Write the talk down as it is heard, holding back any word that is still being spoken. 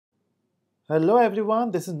Hello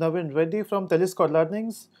everyone, this is Navin Reddy from Telusko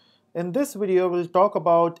Learnings. In this video, we'll talk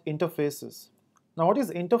about interfaces. Now, what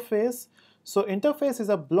is interface? So, interface is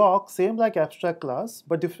a block same like abstract class,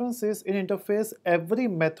 but difference is in interface, every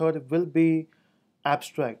method will be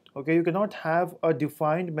abstract. Okay, you cannot have a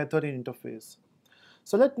defined method in interface.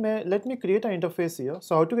 So let me create an interface here.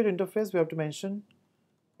 So how to get interface? We have to mention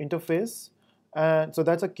interface, and so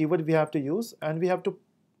that's a keyword we have to use, and we have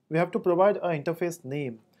to provide an interface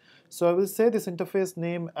name. So I will say this interface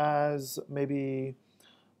name as maybe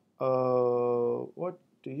what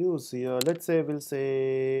to use here. Let's say we'll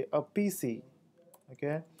say a PC.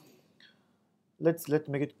 Okay, let's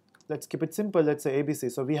keep it simple. Let's say ABC.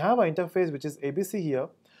 So we have an interface which is ABC here,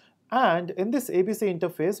 and in this ABC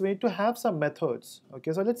interface we need to have some methods.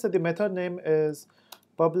 Okay, so let's say the method name is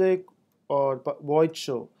public or void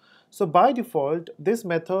show. So by default, this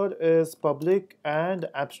method is public and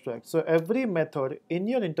abstract. So every method in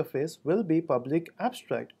your interface will be public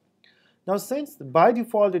abstract. Now, since by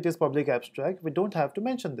default it is public abstract, we don't have to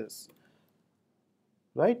mention this,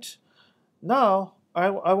 right? Now, I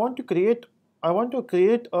want to create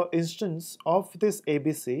an instance of this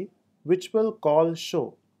ABC which will call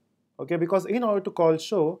show. Okay, because in order to call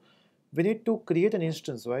show, we need to create an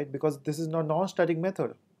instance, right? Because this is not non-static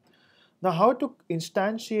method. Now, how to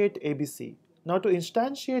instantiate ABC? Now, to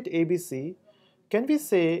instantiate ABC, can we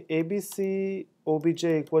say ABC obj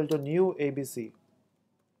equal to new ABC?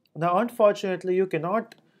 Now, unfortunately, you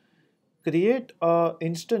cannot create an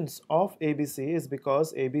instance of ABC is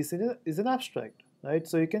because ABC is an abstract, right?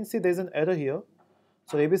 So you can see there's an error here.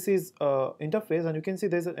 So ABC is interface, and you can see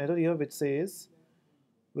there's an error here which is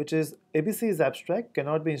ABC is abstract,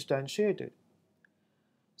 cannot be instantiated.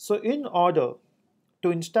 So in order to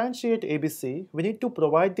instantiate ABC, we need to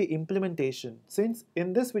provide the implementation. Since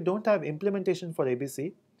in this we don't have implementation for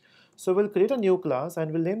ABC, so we'll create a new class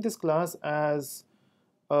and we'll name this class as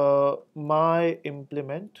my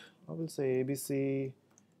implement. I will say ABC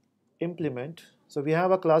implement. So we have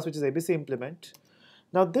a class which is ABC implement.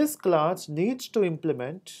 Now this class needs to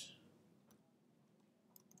implement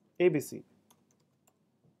ABC.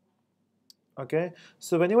 Okay,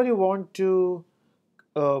 so whenever you want to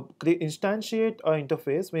instantiate our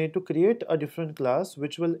interface, we need to create a different class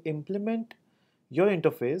which will implement your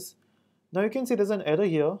interface. Now you can see there's an error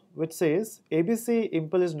here which says ABC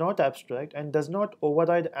impl is not abstract and does not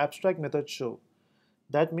override abstract method show.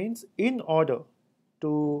 That means in order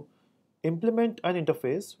to implement an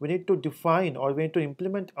interface, we need to define or we need to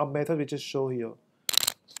implement a method which is show here.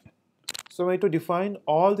 So we need to define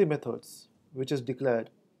all the methods which is declared.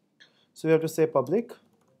 So we have to say public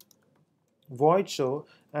void show,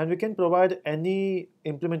 and we can provide any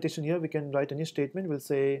implementation here. We can write any statement. We'll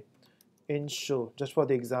say in show just for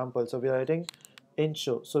the example. So we are writing in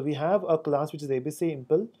show. So we have a class which is ABC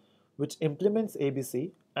impl which implements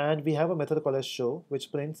ABC, and we have a method called as show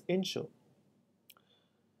which prints in show.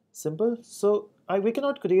 Simple. So we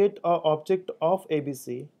cannot create an object of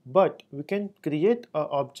ABC, but we can create an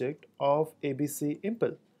object of ABC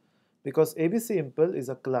impl because ABC impl is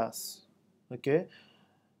a class. Okay.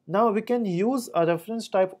 Now we can use a reference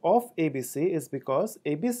type of ABC is because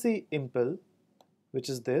ABC impl, which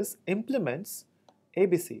is this, implements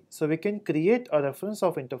ABC. So we can create a reference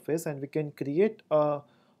of interface and we can create a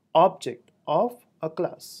object of a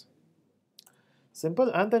class. Simple.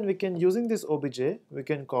 And then we can, using this obj, we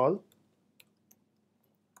can call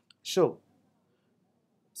show.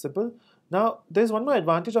 Simple. Now there's one more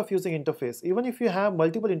advantage of using interface. Even if you have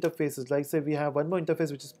multiple interfaces, like say we have one more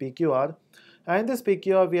interface which is PQR, and in this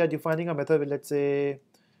PQR we are defining a method with, let's say,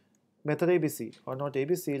 method ABC, or not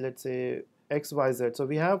ABC, let's say XYZ. So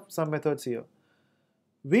we have some methods here.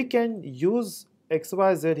 We can use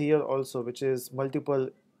XYZ here also, which is multiple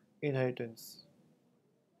inheritance,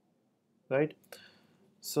 right?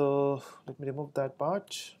 So let me remove that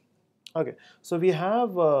part. Okay, so we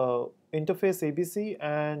have interface ABC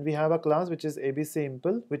and we have a class which is ABC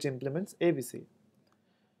impl which implements ABC.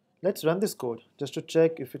 Let's run this code just to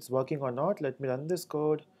check if it's working or not. Let me run this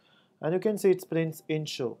code, and you can see it prints in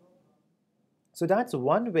show. So that's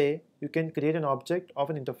one way you can create an object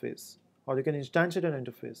of an interface, or you can instantiate an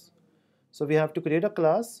interface. So we have to create a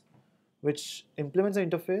class which implements an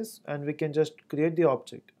interface, and we can just create the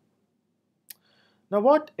object. Now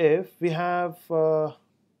what if we have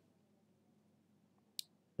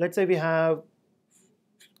let's say we have,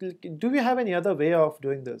 do we have any other way of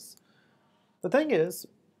doing this? The thing is,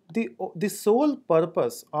 the sole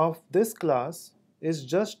purpose of this class is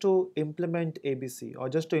just to implement ABC, or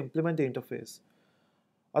just to implement the interface.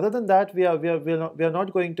 Other than that, we are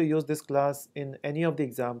not going to use this class in any of the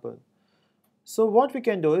example. So what we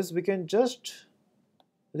can do is we can just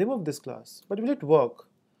remove this class. But will it work?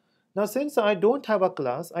 Now since I don't have a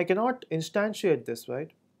class, I cannot instantiate this,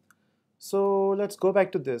 right? So let's go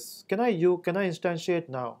back to this. Can I instantiate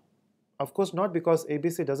now? Of course not, because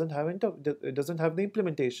ABC doesn't have the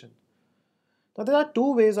implementation. Now there are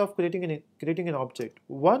two ways of creating an object.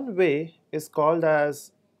 One way is called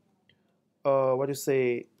as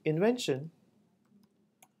invention,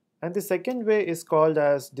 and the second way is called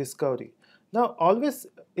as discovery. Now always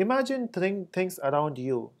imagine things around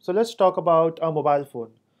you. So let's talk about a mobile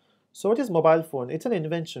phone. So what is mobile phone? It's an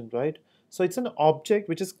invention, right? So it's an object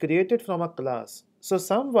which is created from a class. So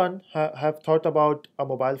someone have thought about a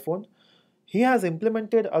mobile phone. He has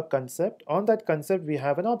implemented a concept. On that concept we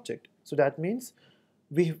have an object. So that means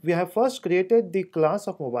we have first created the class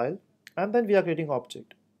of mobile, and then we are creating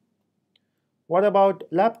object. What about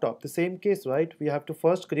laptop? The same case, right? We have to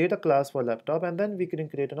first create a class for laptop, and then we can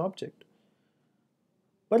create an object.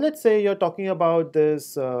 But let's say you're talking about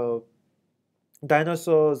this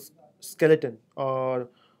dinosaur's skeleton or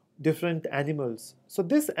different animals. So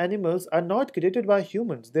these animals are not created by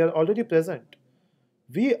humans. They are already present.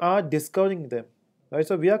 We are discovering them, right?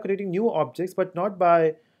 So we are creating new objects, but not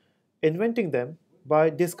by inventing them, by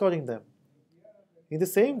discovering them. In the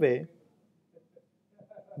same way,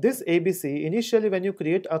 this ABC, initially when you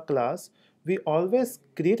create a class, we always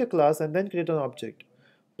create a class and then create an object.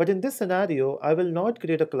 But in this scenario, I will not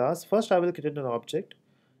create a class. First I will create an object,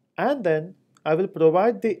 and then I will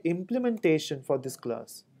provide the implementation for this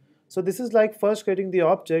class. So this is like first creating the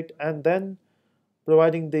object and then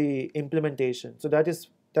providing the implementation. So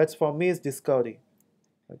that's for me is discovery.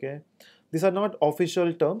 Okay, these are not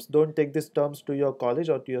official terms. Don't take these terms to your college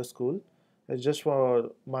or to your school. It's just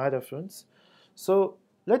for my reference. So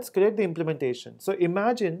let's create the implementation. So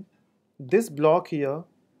imagine this block here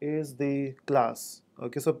is the class.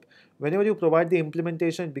 Okay, so whenever you provide the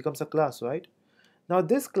implementation, it becomes a class, right? Now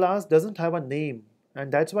this class doesn't have a name,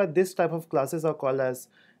 and that's why this type of classes are called as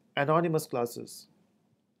anonymous classes.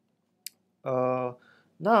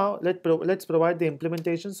 Now let's provide the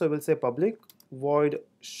implementation. So we'll say public void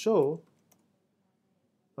show.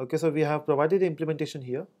 Okay, so we have provided the implementation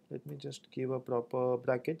here. Let me just give a proper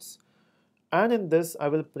brackets, and in this I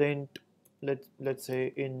will print let's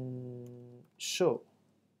say in show.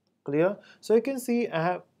 Clear? So you can see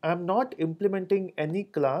I'm not implementing any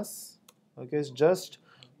class. Okay, it's just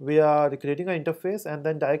we are creating an interface, and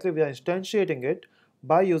then directly we are instantiating it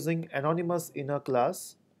by using anonymous inner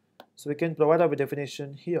class. So we can provide our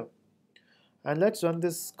definition here, and let's run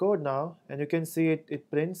this code now, and you can see it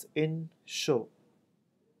prints in show.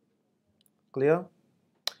 Clear?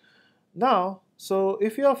 Now, so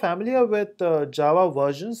if you are familiar with Java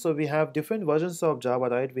versions, so we have different versions of Java,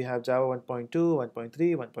 right? We have Java 1.2,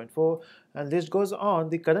 1.3, 1.4, and list goes on.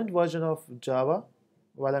 The current version of Java,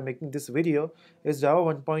 while I'm making this video, is Java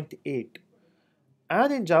 1.8.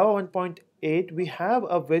 And in Java 1.8, we have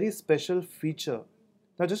a very special feature.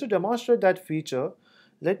 Now, just to demonstrate that feature,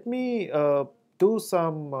 let me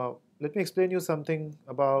let me explain you something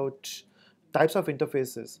about types of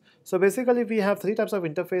interfaces. So basically we have three types of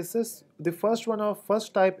interfaces. The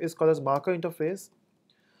first type is called as marker interface.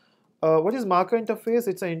 What is marker interface?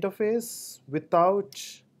 It's an interface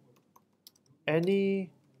without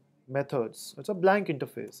any methods. It's a blank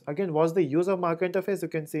interface. Again, what's the use of marker interface? You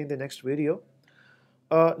can see in the next video.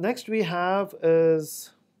 Next we have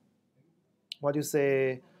is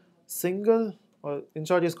single, or in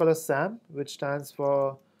short is called as SAM, which stands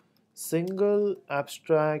for single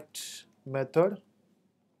abstract method.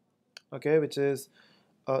 Okay, which is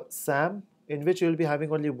SAM, in which you will be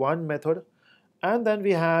having only one method. And then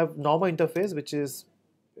we have normal interface, which is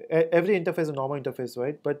every interface is a normal interface,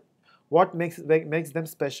 right? But what makes them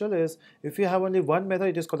special is if you have only one method,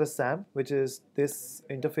 it is called as SAM, which is this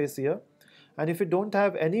interface here. And if you don't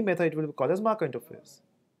have any method, it will be called as marker interface.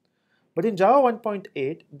 But in Java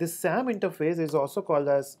 1.8, this SAM interface is also called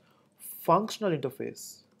as functional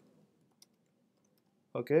interface.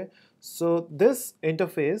 Okay, so this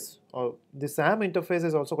interface, or the SAM interface,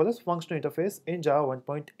 is also called as functional interface in Java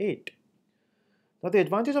 1.8. Now the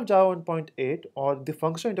advantage of Java 1.8 or the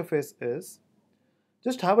functional interface is,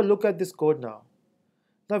 just have a look at this code now.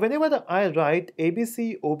 Now whenever I write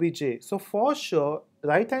ABC obj, so for sure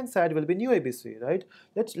right hand side will be new ABC, right?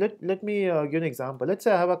 Let me give an example. Let's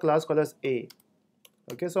say I have a class called as A.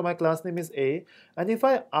 Okay, so my class name is A, and if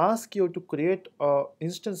I ask you to create an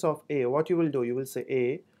instance of A, what you will do? You will say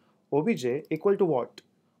A obj equal to what?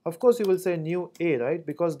 Of course you will say new A, right?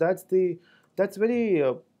 Because that's very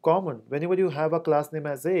common. Whenever you have a class name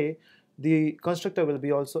as A, the constructor will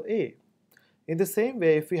be also A. In the same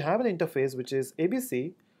way, if we have an interface which is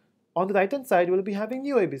ABC, on the right hand side we will be having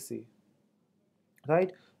new ABC.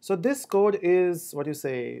 right? So this code is what you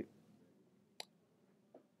say,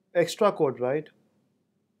 extra code, right?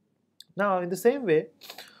 Now, in the same way,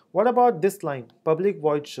 what about this line, public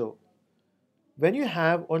void show? When you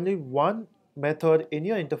have only one method in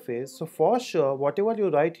your interface, so for sure, whatever you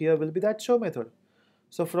write here will be that show method.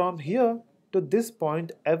 So from here to this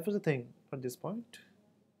point, everything at this point,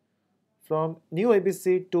 from new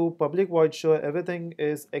ABC to public void show, everything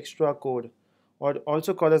is extra code, or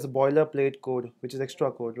also called as boilerplate code, which is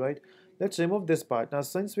extra code, right? Let's remove this part. Now,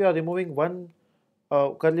 since we are removing one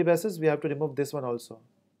curly braces, we have to remove this one also.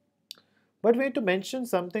 But we need to mention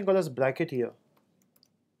something called as bracket here.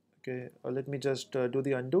 Okay, let me just do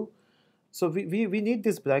the undo. So we need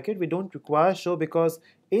this bracket. We don't require show because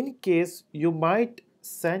in case you might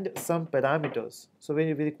send some parameters. So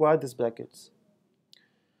we require these brackets.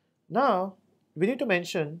 Now we need to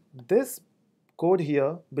mention this code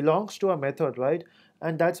here belongs to a method, right?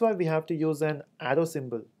 And that's why we have to use an arrow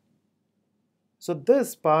symbol. So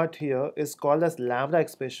this part here is called as Lambda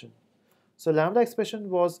expression. So Lambda expression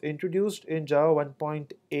was introduced in Java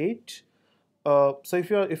 1.8. So if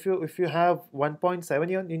you have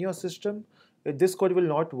 1.7 in your system, this code will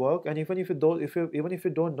not work. And even if you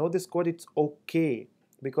don't know this code, it's okay,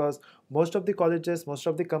 because most of the colleges, most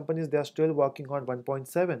of the companies, they are still working on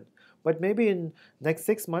 1.7. But maybe in next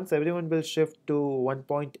 6 months, everyone will shift to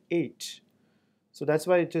 1.8. So that's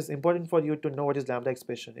why it is important for you to know what is Lambda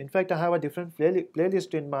expression. In fact, I have a different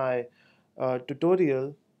playlist in my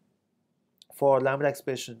tutorial for Lambda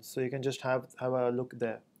expressions, so you can just have a look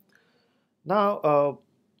there. Now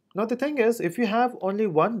the thing is, if you have only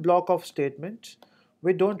one block of statement,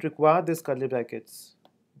 we don't require these curly brackets.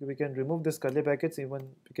 We can remove these curly brackets, even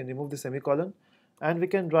we can remove the semicolon, and we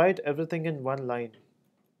can write everything in one line.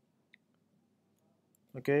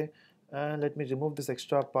 Okay, and let me remove this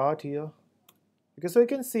extra part here. Okay, so you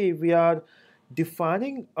can see we are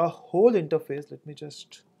defining a whole interface. Let me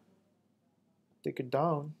just take it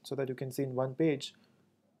down so that you can see in one page.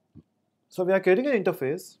 So we are creating an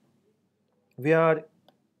interface. We are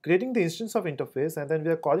creating the instance of interface, and then we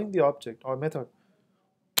are calling the object or method.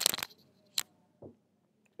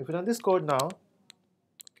 If you run this code now,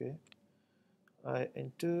 okay, I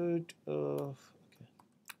entered, okay,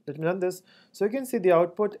 let me run this. So you can see the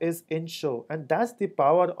output is in show, and that's the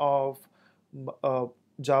power of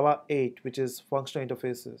Java 8, which is functional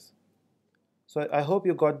interfaces. So I hope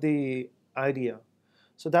you got the idea.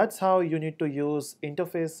 So that's how you need to use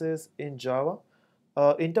interfaces in Java.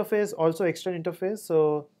 Interface, also external interface.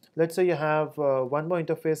 So let's say you have one more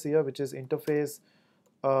interface here, which is interface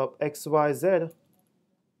XYZ.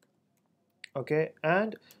 Okay,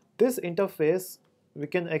 and this interface, we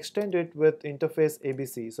can extend it with interface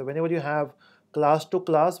ABC. So whenever you have class to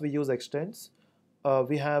class, we use extends.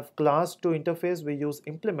 We have class to interface, we use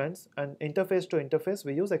implements, and interface to interface,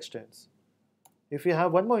 we use extends. If you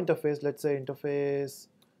have one more interface, let's say interface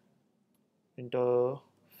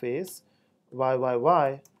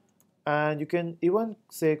YYY, and you can even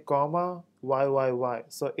say comma YYY.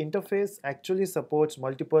 So interface actually supports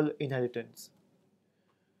multiple inheritance.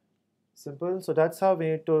 Simple. So that's how we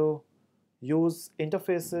need to use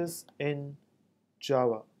interfaces in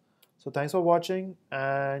Java. So thanks for watching,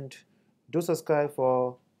 and do subscribe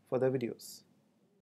for further videos.